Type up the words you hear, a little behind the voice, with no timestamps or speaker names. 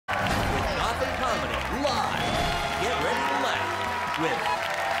with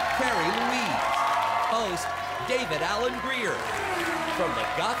Kerri, Louise, host David Allen Greer, from the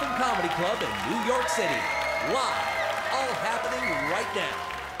Gotham Comedy Club in New York City. Live, all happening right now.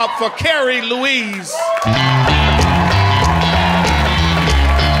 Up for Kerri, Louise.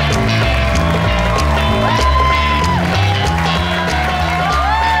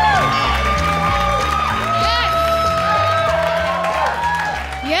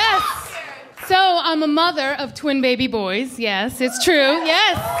 So I'm a mother of twin baby boys. Yes, it's true.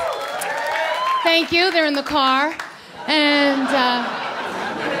 Yes. Thank you. They're in the car. And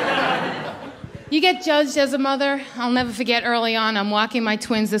you get judged as a mother. I'll never forget early on, I'm walking my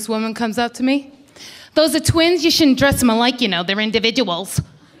twins. This woman comes up to me. Those are twins. You shouldn't dress them alike, you know. They're individuals. And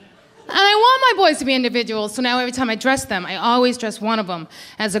I want my boys to be individuals. So now every time I dress them, I always dress one of them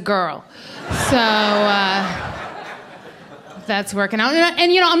as a girl. So, that's working out.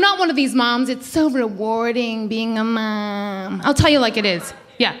 And you know, I'm not one of these moms. It's so rewarding being a mom. I'll tell you like it is.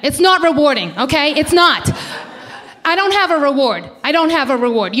 Yeah, it's not rewarding, okay? It's not. I don't have a reward. I don't have a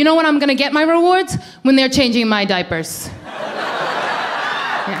reward. You know when I'm gonna get my rewards? When they're changing my diapers.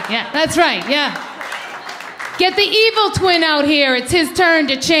 Yeah, that's right, yeah. Get the evil twin out here. It's his turn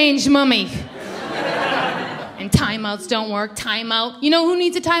to change mummy. And timeouts don't work. Timeout. You know who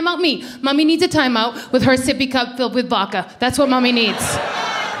needs a timeout? Me. Mommy needs a timeout with her sippy cup filled with vodka. That's what mommy needs.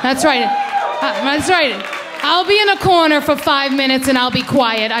 That's right. That's right. I'll be in a corner for 5 minutes and I'll be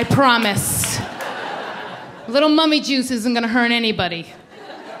quiet. I promise. Little mummy juice isn't gonna hurt anybody.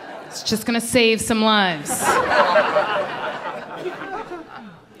 It's just gonna save some lives.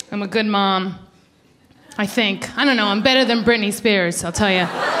 I'm a good mom. I think. I don't know. I'm better than Britney Spears, I'll tell you.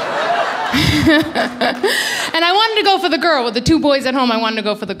 And I wanted to go for the girl. With the two boys at home, I wanted to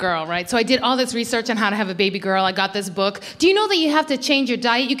go for the girl, right? So I did all this research on how to have a baby girl. I got this book. Do you know that you have to change your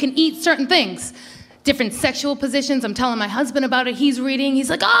diet? You can eat certain things. Different sexual positions. I'm telling my husband about it. He's reading. He's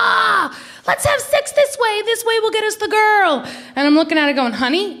like, let's have sex this way. This way will get us the girl. And I'm looking at it going,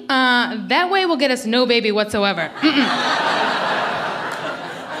 honey, that way will get us no baby whatsoever.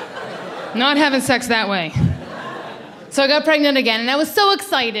 Not having sex that way. So I got pregnant again, and I was so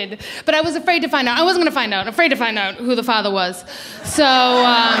excited, but I was afraid to find out. I wasn't gonna find out, afraid to find out who the father was. So,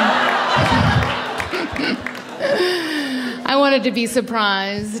 I wanted to be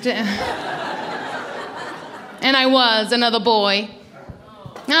surprised. And I was, another boy.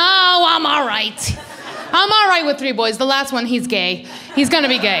 Oh, I'm all right. I'm all right with 3 boys. The last one, he's gay. He's gonna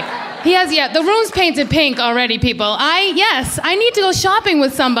be gay. He has, the room's painted pink already, people. Yes, I need to go shopping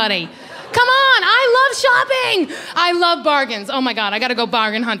with somebody. Come on, I love shopping. I love bargains. Oh my God, I gotta go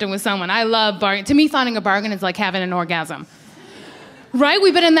bargain hunting with someone. I love bargain. To me, finding a bargain is like having an orgasm. Right?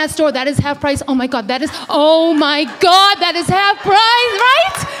 We've been in that store, that is half price. Oh my God, that is half price,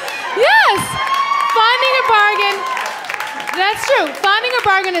 right? Yes, finding a bargain. That's true. Finding a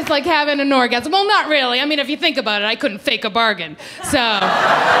bargain is like having an orgasm. Well, not really. I mean, if you think about it, I couldn't fake a bargain. So.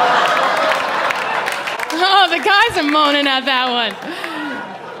 Oh, the guys are moaning at that one.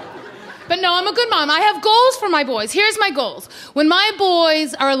 But no, I'm a good mom. I have goals for my boys. Here's my goals. When my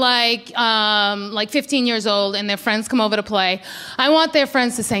boys are like 15 years old and their friends come over to play, I want their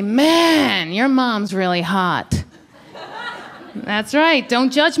friends to say, man, your mom's really hot. That's right.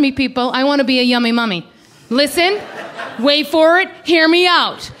 Don't judge me, people. I want to be a yummy mummy. Listen, wait for it, hear me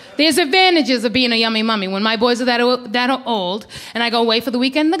out. There's advantages of being a yummy mummy. When my boys are that old and I go away for the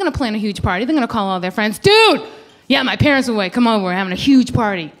weekend, they're going to plan a huge party. They're going to call all their friends. Dude, yeah, my parents are away. Come over. We're having a huge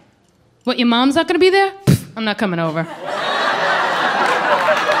party. What, your mom's not gonna be there? Pfft, I'm not coming over. See what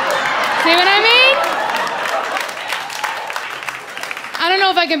I mean? I don't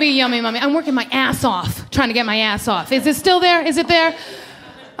know if I can be a yummy mummy. I'm working my ass off, trying to get my ass off. Is it still there? Is it there? And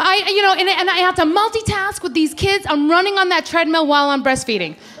I have to multitask with these kids. I'm running on that treadmill while I'm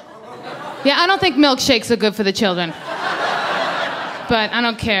breastfeeding. Yeah, I don't think milkshakes are good for the children. But I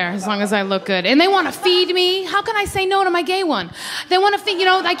don't care, as long as I look good. And they want to feed me. How can I say no to my gay one? They want to feed,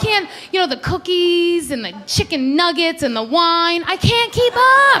 I can't, the cookies and the chicken nuggets and the wine. I can't keep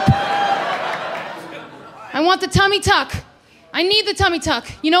up. I want the tummy tuck. I need the tummy tuck.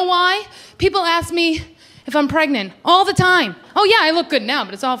 You know why? People ask me if I'm pregnant all the time. Oh yeah, I look good now,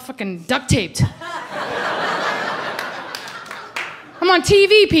 but it's all fucking duct taped. I'm on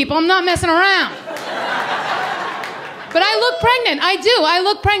TV, people. I'm not messing around. But I look pregnant. I do. I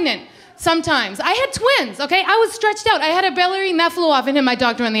look pregnant sometimes. I had twins, okay? I was stretched out. I had a belly ring that flew off and hit my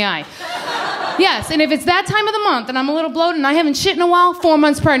doctor in the eye. Yes, and if it's that time of the month and I'm a little bloated and I haven't shit in a while, 4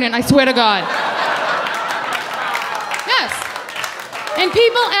 months pregnant, I swear to God. Yes. And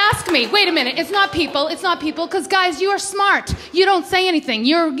people ask me, wait a minute, it's not people, because guys, you are smart. You don't say anything.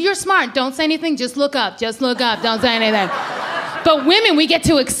 You're smart. Don't say anything, just look up, don't say anything. But women, we get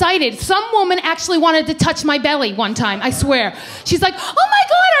too excited. Some woman actually wanted to touch my belly one time, I swear. She's like, oh my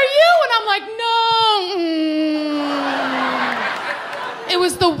God, are you? And I'm like, no. It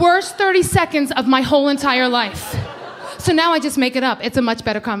was the worst 30 seconds of my whole entire life. So now I just make it up. It's a much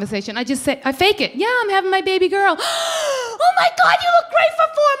better conversation. I just say, I fake it. Yeah, I'm having my baby girl. Oh my God, you look great for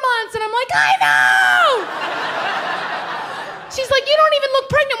 4 months. And I'm like, I know. She's like, you don't even look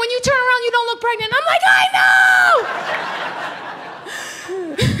pregnant. When you turn around, you don't look pregnant. I'm like, I know.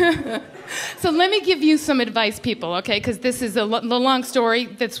 So let me give you some advice, people, okay? Because this is the long story.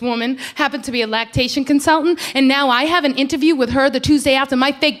 This woman happened to be a lactation consultant, and now I have an interview with her the Tuesday after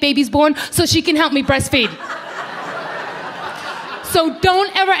my fake baby's born so she can help me breastfeed. So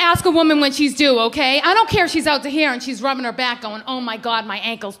don't ever ask a woman when she's due, okay? I don't care if she's out to here and she's rubbing her back going, oh my God, my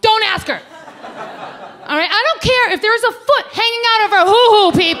ankles. Don't ask her. All right? I don't care if there's a foot hanging out of her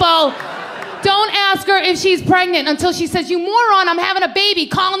hoo-hoo, people. Don't ask her if she's pregnant until she says, you moron, I'm having a baby.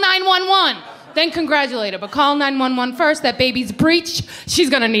 Call 911. Then congratulate her. But call 911 first. That baby's breached. She's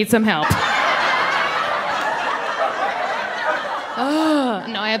going to need some help. Oh,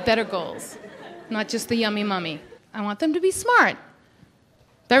 no, I have better goals. Not just the yummy mummy. I want them to be smart.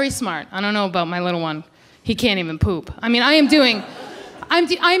 Very smart. I don't know about my little one. He can't even poop. I mean, I am doing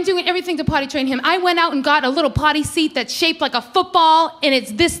everything to potty train him. I went out and got a little potty seat that's shaped like a football, and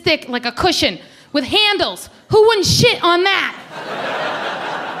it's this thick, like a cushion, with handles. Who wouldn't shit on that?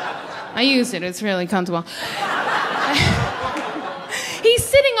 I use it. It's really comfortable. He's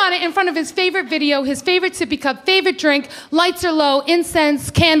sitting on it in front of his favorite video, his favorite sippy cup, favorite drink, lights are low,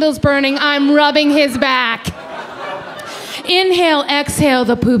 incense, candles burning, I'm rubbing his back. Inhale, exhale,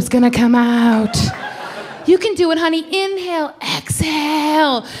 the poop's gonna come out. You can do it, honey. Inhale,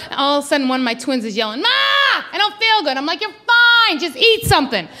 exhale. All of a sudden, one of my twins is yelling, Ma, I don't feel good. I'm like, you're fine, just eat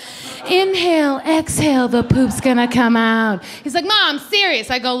something. Inhale, exhale, the poop's gonna come out. He's like, Mom, I'm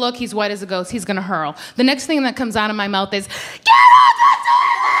serious. I go, look, he's white as a ghost. He's gonna hurl. The next thing that comes out of my mouth is, get off the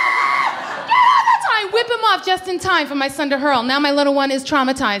toilet! Get off the toilet! I whip him off just in time for my son to hurl. Now my little one is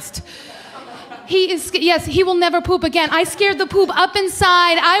traumatized. Yes, he will never poop again. I scared the poop up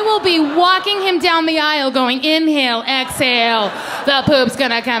inside. I will be walking him down the aisle going, inhale, exhale, the poop's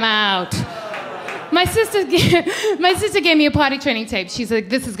gonna come out. My sister gave me a potty training tape. She's like,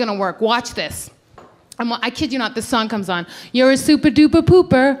 this is gonna work, watch this. I kid you not, this song comes on. You're a super duper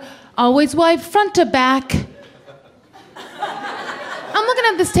pooper, always wipe front to back. I'm looking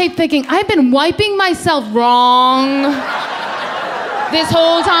at this tape thinking, I've been wiping myself wrong this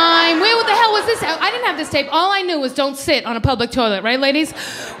whole time. Where the hell was this? I didn't have this tape. All I knew was don't sit on a public toilet, right, ladies?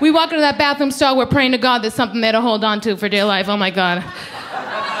 We walk into that bathroom stall, we're praying to God there's something there to hold on to for dear life. Oh my God.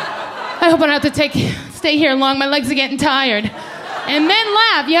 I hope I don't have to stay here long. My legs are getting tired. And men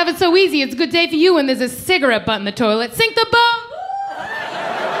laugh. You have it so easy. It's a good day for you when there's a cigarette butt in the toilet. Sink the boat.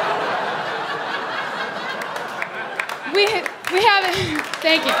 We have it.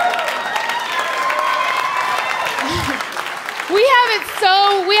 Thank you. We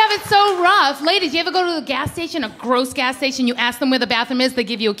have it so rough. Ladies, you ever go to the gas station, a gross gas station, you ask them where the bathroom is, they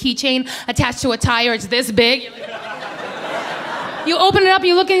give you a keychain attached to a tire, it's this big. You open it up,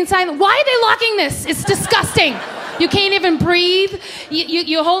 you look inside, why are they locking this? It's disgusting. You can't even breathe.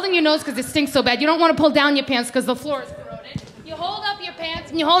 You're holding your nose because it stinks so bad. You don't want to pull down your pants because the floor is corroded. You hold up your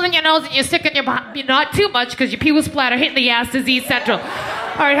pants and you hold in your nose and you stick in your butt. Not too much because your pee will splatter, hitting the ass, disease central.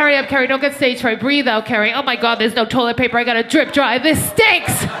 All right, hurry up, Kerri. Don't get stage fright. Breathe out, Kerri. Oh my God, there's no toilet paper. I gotta drip dry. This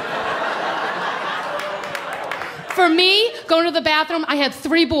stinks. For me, going to the bathroom, I had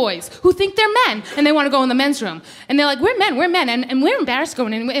 3 boys who think they're men and they want to go in the men's room. And they're like, we're men, and we're embarrassed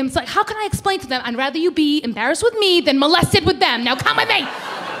going in. And it's like, how can I explain to them? I'd rather you be embarrassed with me than molested with them. Now come with me.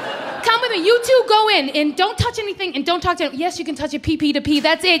 Come with me. You two go in and don't touch anything and don't talk to anyone. Yes, you can touch your pee to pee.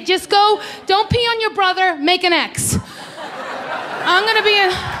 That's it. Just go. Don't pee on your brother. Make an X. I'm gonna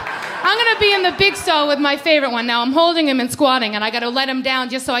be in the big stall with my favorite one. Now I'm holding him and squatting, and I gotta let him down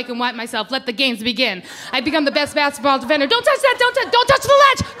just so I can wipe myself. Let the games begin. I become the best basketball defender. Don't touch that. Don't touch the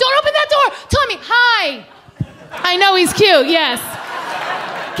latch. Don't open that door. Tommy, hi. I know he's cute. Yes.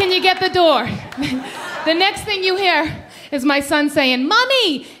 Can you get the door? The next thing you hear is my son saying,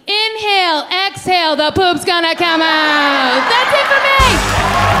 Mommy, inhale, exhale, the poop's gonna come out. That's it for me.